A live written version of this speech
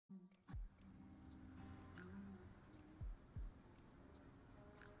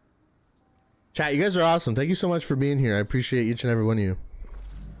Chat, you guys are awesome. Thank you so much for being here. I appreciate each and every one of you.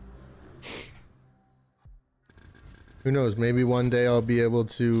 Who knows? Maybe one day I'll be able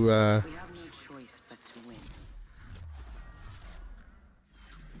to. We have no choice but to win.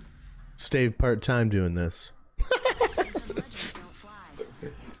 Stay part-time doing this.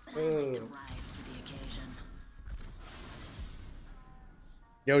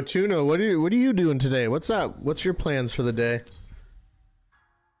 Yo, Tuna, what are you doing today? What's up? What's your plans for the day?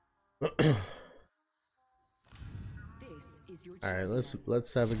 All right,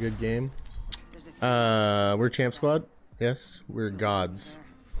 let's have a good game. We're champ squad. Yes, we're gods.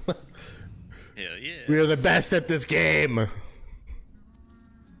 Hell yeah. We are the best at this game. Got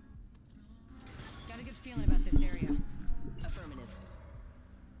a good feeling about this area. Affirmative.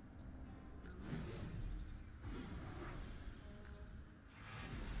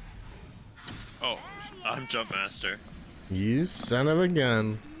 Oh, I'm jump master. You son of a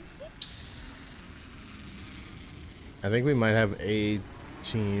gun. Whoops. I think we might have a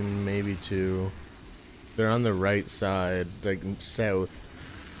team, maybe two. They're on the right side, like south.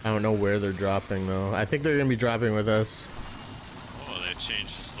 I don't know where they're dropping though. I think they're gonna be dropping with us. Oh, they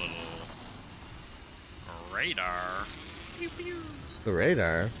changed this little radar. Pew, pew. The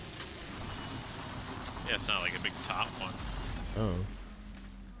radar? Yeah, it's not like a big top one. Oh.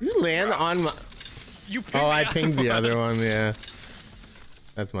 You land on my... You Oh, I pinged the other one, yeah.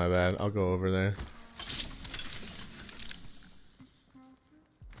 That's my bad. I'll go over there.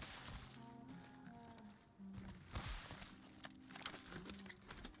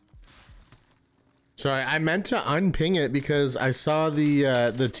 Sorry, I meant to unping it because I saw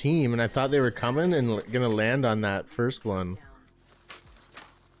the team and I thought they were coming and gonna land on that first one.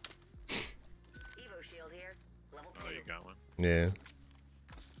 Evo shield here. Level 2. Oh, you got one. Yeah.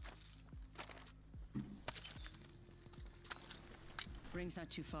 Ring's not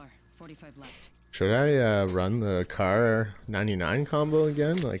too far. 45 left. Should I run the car 99 combo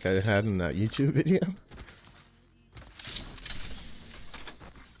again like I had in that YouTube video?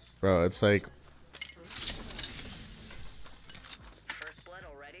 Bro, it's like... First blood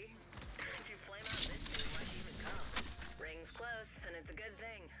already? If you flame out this soon, might even come. Ring's close, and it's a good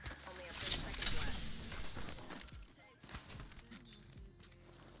thing. Only have 30 seconds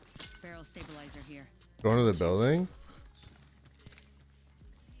left. Barrel stabilizer here. Going to the building?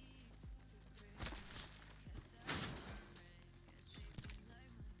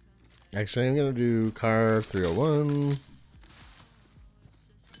 Actually, I'm gonna do car 301.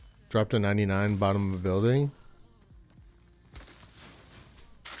 Drop to 99, bottom of the building.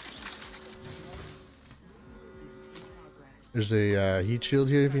 There's a heat shield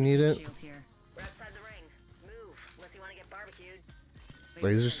here if you need it. Shield here. We're outside the ring. Move, unless you want to get barbecued.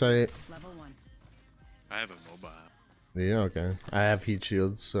 Laser sight. Level 1. I have a mobile. Yeah, okay. I have heat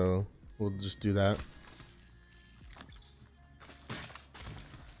shields, so we'll just do that.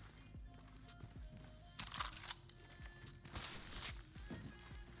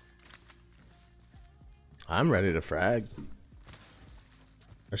 I'm ready to frag.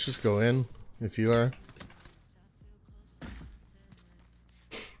 Let's just go in, if you are.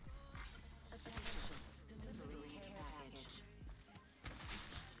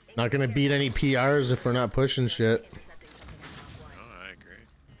 Not gonna beat any PRs if we're not pushing shit. Oh, I agree.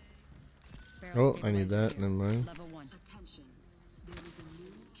 Barrel Oh, I need that. stabilizer Never mind. Level 1. Attention, there is a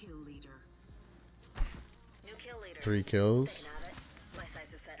new kill leader. New kill leader. 3 kills. They can have it. My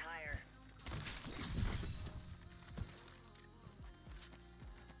sights are set higher.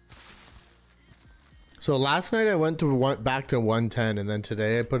 So last night I went to back to 110, and then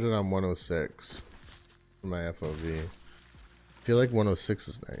today I put it on 106 for my FOV. I feel like 106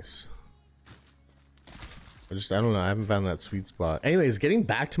 is nice. I don't know, I haven't found that sweet spot. Anyways, getting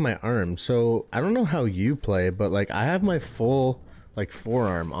back to my arm. So I don't know how you play, but like I have my full like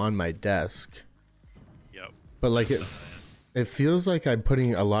forearm on my desk. Yep. But like it feels like I'm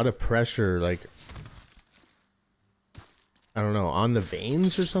putting a lot of pressure, like I don't know, on the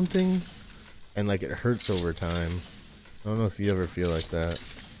veins or something. And like it hurts over time. I don't know if you ever feel like that.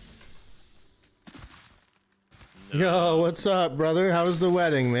 No. Yo, what's up, brother? How was the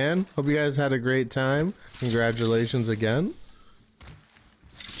wedding, man? Hope you guys had a great time. Congratulations again.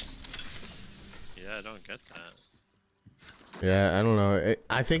 Yeah, I don't get that. Yeah, I don't know.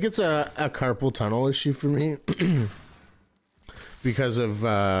 I think it's a carpal tunnel issue for me. Because of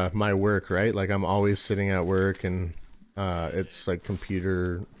my work, right? Like I'm always sitting at work and it's like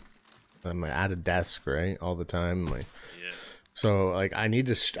computer... I'm at a desk, right, all the time. Like, Yeah. so like I need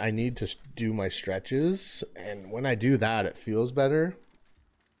to do my stretches, and when I do that, it feels better.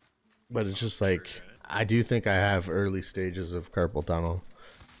 But it's just like True, right? I do think I have early stages of carpal tunnel.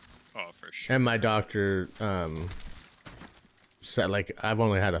 Oh, for sure. And my doctor said, like, I've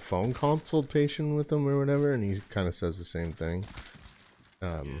only had a phone consultation with him or whatever, and he kind of says the same thing.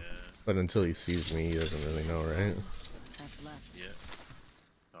 Yeah. But until he sees me, he doesn't really know, right? Half left. Yeah.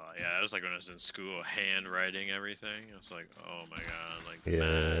 Oh, yeah, it was like when I was in school, handwriting everything. I was like, oh my god, like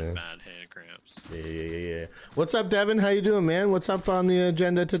Yeah. mad hand cramps. Yeah. What's up, Devin? How you doing, man? What's up on the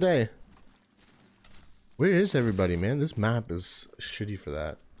agenda today? Where is everybody, man? This map is shitty for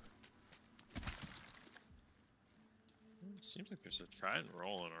that. Seems like there's a trident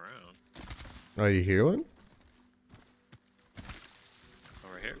rolling around. Oh, you hear one?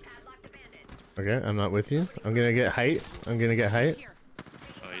 Over here. Okay, I'm not with you. I'm gonna get height. I'm gonna get height. Here.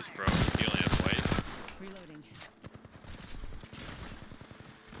 Oh, he's broke. He only has white. Reloading.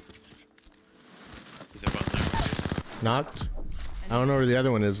 He's up on there. Knocked. I don't know where the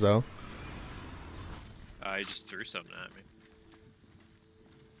other one is, though. He just threw something at me.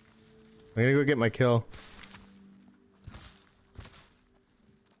 I'm gonna go get my kill.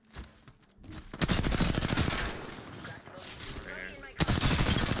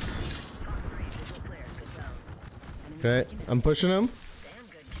 Okay, I'm pushing him.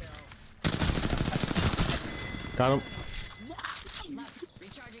 Got him.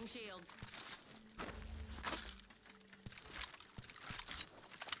 Recharging shields.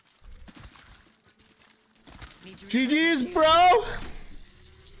 Need you GG's, bro!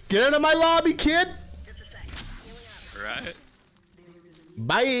 Get out of my lobby, kid! Right?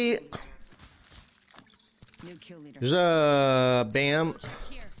 Bye! New kill leader. There's a bam.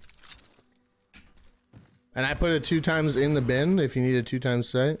 Here. And I put it 2 times in the bin if you need a 2 times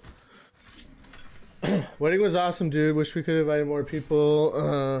sight. Wedding was awesome, dude. Wish we could have invited more people.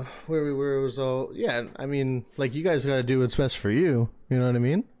 Where we were was all... Yeah, I mean, like, you guys gotta do what's best for you. You know what I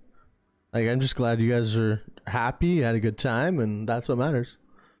mean? Like, I'm just glad you guys are happy, had a good time, and that's what matters.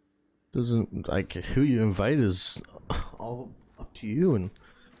 Doesn't... Like, who you invite is all up to you and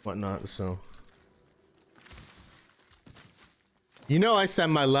whatnot, so... You know I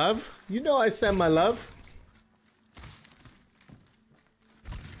send my love. You know I send my love.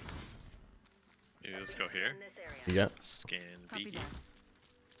 Yeah, let's go here. Yeah. Scan Copy B.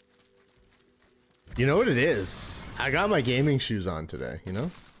 that. You know what it is? I got my gaming shoes on today, you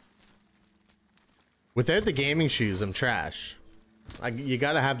know? Without the gaming shoes, I'm trash. You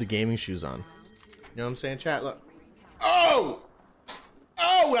gotta have the gaming shoes on. You know what I'm saying, chat? Look. Oh!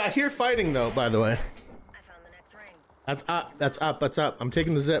 Oh, I hear fighting, though, by the way. I found the next ring. That's up, that's up, that's up. I'm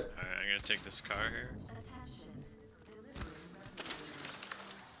taking the zip. Alright, I'm gonna take this car here.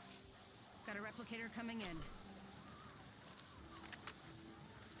 Got a replicator coming in.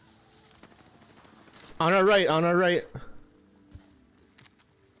 On our right, on our right.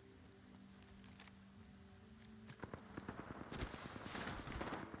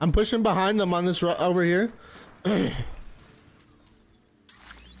 I'm pushing behind them on this over here. Setting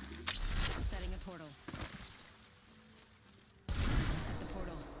a portal. Set the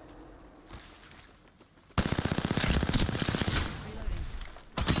portal. Reloading.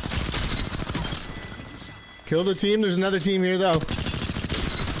 Taking shots. Killed a team. There's another team here, though.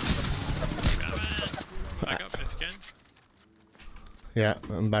 Back up if you can. Yeah,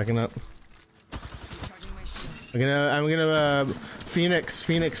 I'm backing up. Recharging my shields. I'm gonna,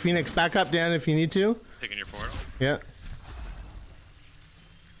 Phoenix, back up, Dan, if you need to. Taking your portal. Yeah.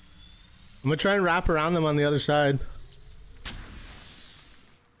 I'm gonna try and wrap around them on the other side.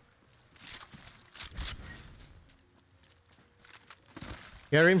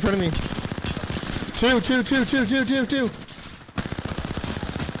 Yeah, right in front of me. Two.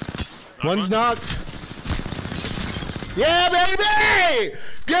 One's knocked. Yeah, baby!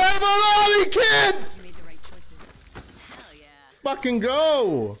 Get out of the lobby, kid! You made the right choices. Hell yeah. Fucking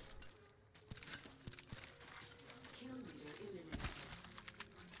go!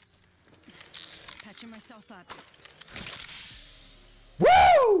 Patching myself up.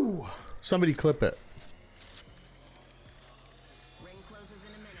 Woo! Somebody clip it. Ring closes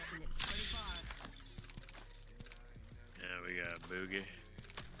in a minute, and it's pretty far. Yeah, we got Boogie.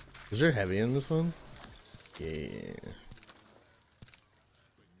 Is there heavy in this one? Yeah.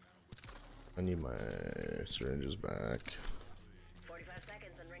 I need my syringes back. 45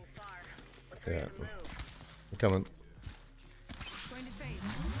 seconds and rings far. Let's Yeah. hurry up and move. I'm coming. Going to phase.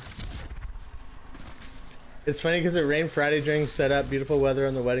 It's funny because it rained Friday during setup, beautiful weather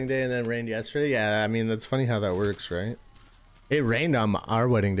on the wedding day, and then rained yesterday. Yeah, I mean, that's funny how that works, right? It rained on our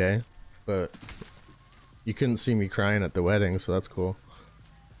wedding day, but you couldn't see me crying at the wedding, so that's cool.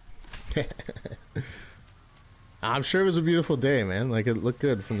 I'm sure it was a beautiful day, man. Like, it looked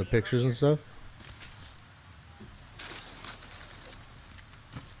good from the pictures and stuff.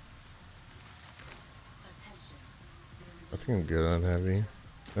 I'm good on heavy.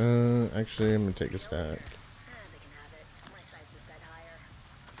 Actually, I'm gonna take a stack. They can have it. My size was set higher.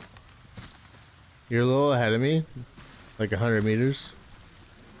 You're a little ahead of me, like 100 meters.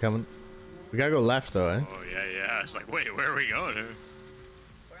 Coming. We gotta go left though, eh? Oh yeah, yeah. It's like, wait, where are we going? Here?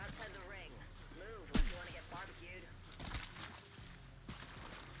 We're outside the ring. Move if you want to get barbecued.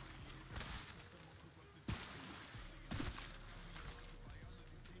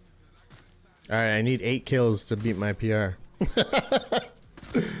 All right, I need 8 kills to beat my PR.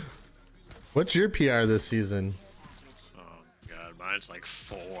 What's your PR this season? Oh god, mine's like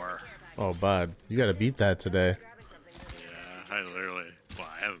 4. Oh, bud, you gotta beat that today. Grabbing something good. Yeah, I literally. Well,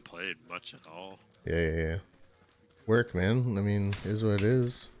 I haven't played much at all. Yeah. Work, man. I mean, is what it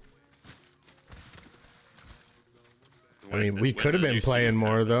is. I mean, we could have been playing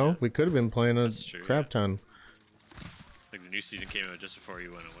more though. We could have been playing a crap ton. Like the new season came out just before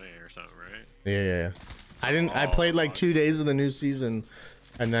you went away or something, right? Yeah. I played like 2 days of the new season,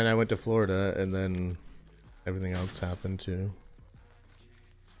 and then I went to Florida, and then everything else happened too.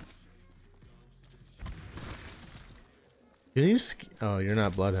 Oh, you're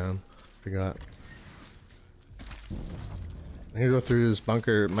not Bloodhound. Forgot. I'm gonna go through this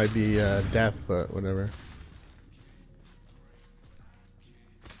bunker. It might be death, but whatever.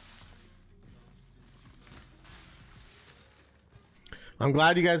 I'm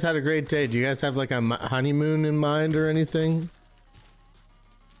glad you guys had a great day. Do you guys have like a honeymoon in mind or anything?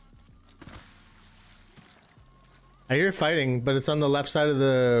 I hear fighting, but it's on the left side of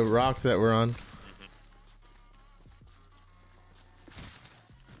the rock that we're on.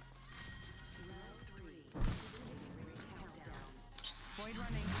 Void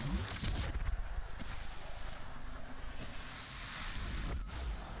running.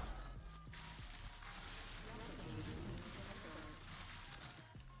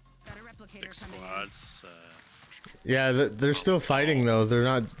 Got a replicator 6 coming in. squads. Yeah, they're still fighting though. They're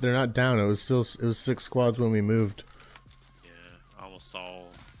not down. It was 6 squads when we moved. Yeah, almost all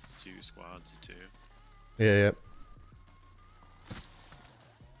 2 squads of 2. Yeah.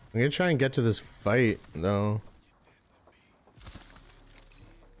 I'm gonna try and get to this fight though.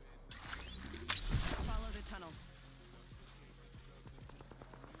 Follow the tunnel.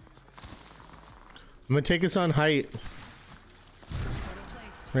 I'm gonna take us on height Photo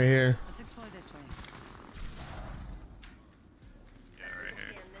placed. right here. Let's explore this way. Yeah, right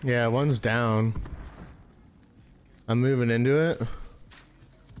here. Yeah, one's down. I'm moving into it.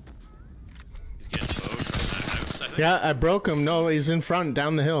 He's getting bowed from that house, I think. Yeah, I broke him. No, he's in front,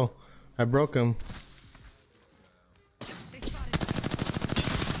 down the hill. I broke him. They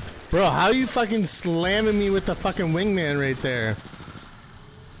spotted. Bro, how you fucking slamming me with the fucking wingman right there?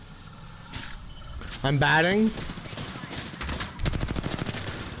 I'm batting.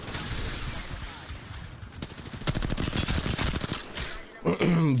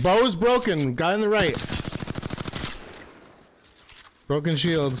 Bow's broken. Guy on the right. Broken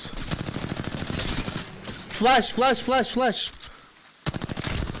shields. Flash.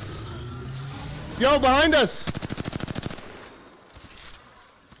 Yo, behind us.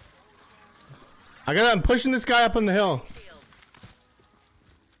 I'm pushing this guy up on the hill.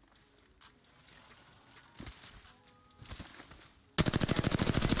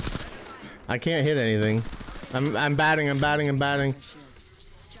 I can't hit anything. I'm batting. Shields.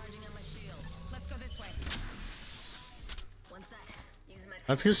 Charging on my shield. Let's go this way. One sec. Using my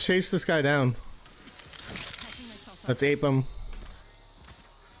Let's just chase this guy down. Catching myself up. Let's ape him.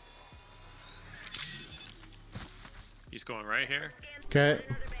 He's going right here. Okay.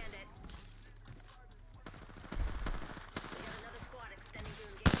 another bandit. We got another squad extending to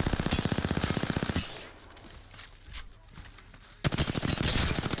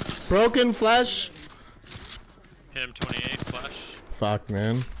engage. Broken flesh. Hit him 28 flush. Fuck,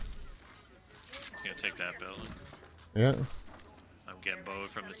 man. He's gonna take that building. Yeah. I'm getting bowed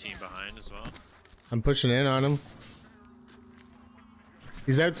from the team behind as well. I'm pushing in on him.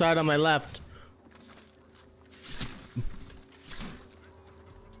 He's outside on my left.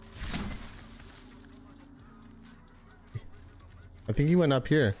 I think he went up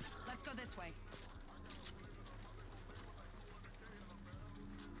here. Let's go this way.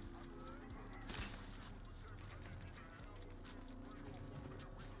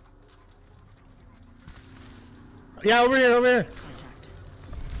 Yeah, over here. Contact.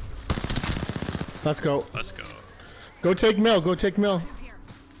 Let's go. Let's go. Go take mill. Here.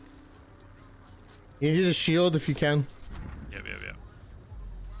 You need a shield if you can. Yep.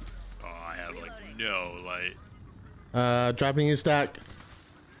 Oh, I have like no light. Dropping you stack.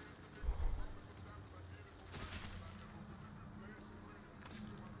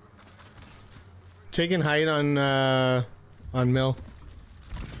 Taking height on On mill.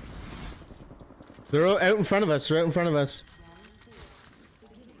 They're out in front of us. They're out in front of us.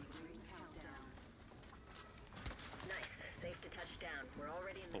 Nice. Safe to touch down. We're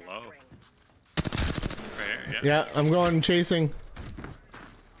already in the Hello. next ring. Right here, yeah. Yeah, I'm going chasing.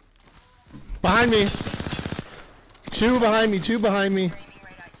 Behind me. Two behind me. Two behind me.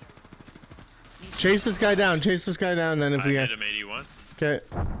 Chase this guy down. Chase this guy down. Then if I we hit get. him 81. Okay.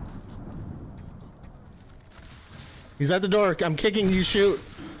 He's at the door. I'm kicking. You shoot.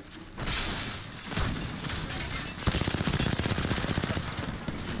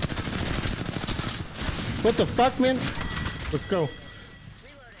 What the fuck, man? Let's go.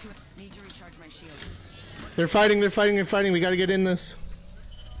 Need to recharge my shields. They're fighting. They're fighting. They're fighting. We gotta get in this.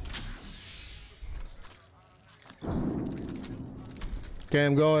 Okay,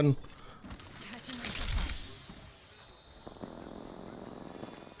 I'm going. Catching myself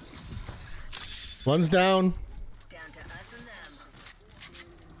up. One's down. Down to us and them.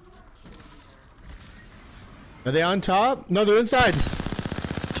 Are they on top? No, they're inside.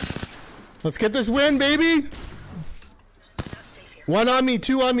 Let's get this win, baby. Not safe here. One on me,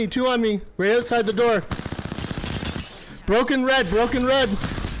 two on me, two on me. Right outside the door. Broken red, broken red.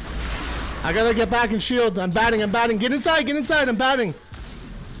 I gotta get back and shield. I'm batting, I'm batting. Get inside, I'm batting.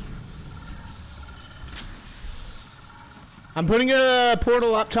 I'm putting a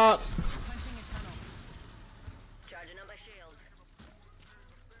portal up top. Punching a tunnel. Charging up my shield.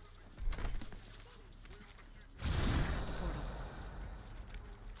 Set the portal.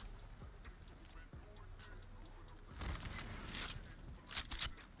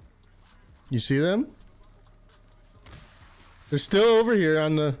 You see them? They're still over here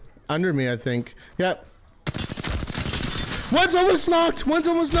on the under me, I think. Yep. One's almost knocked. One's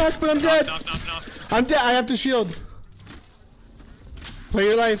almost knocked, but I'm dead. Knock. I'm dead. I have to shield. Play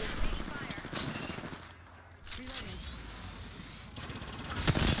your life.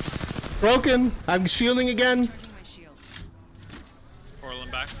 Broken. I'm shielding again. Charging my shields. Portal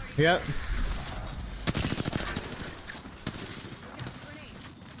him back. Yep.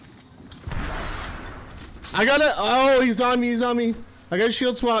 I got it. Oh, he's on me. He's on me. I got a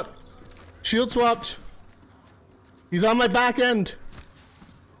shield swap. Shield swapped. He's on my back end.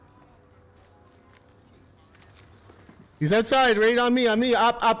 He's outside, right on me,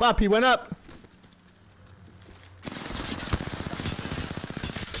 up. He went up.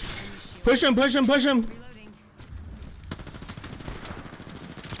 Push him. Reloading.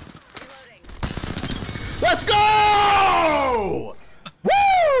 Let's go!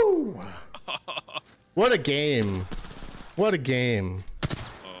 Woo! What a game. What a game.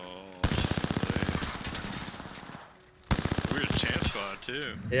 Oh. We were champ squad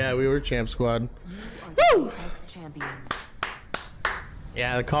too. Yeah, we were champ squad. You are the Apex champions.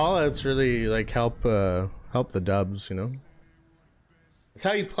 Yeah, the call outs really like help the dubs, you know? That's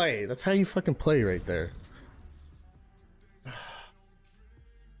how you play. That's how you fucking play right there.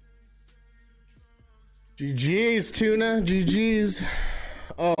 GG's, Tuna. GG's.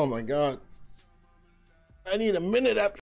 Oh my god. I need a minute after.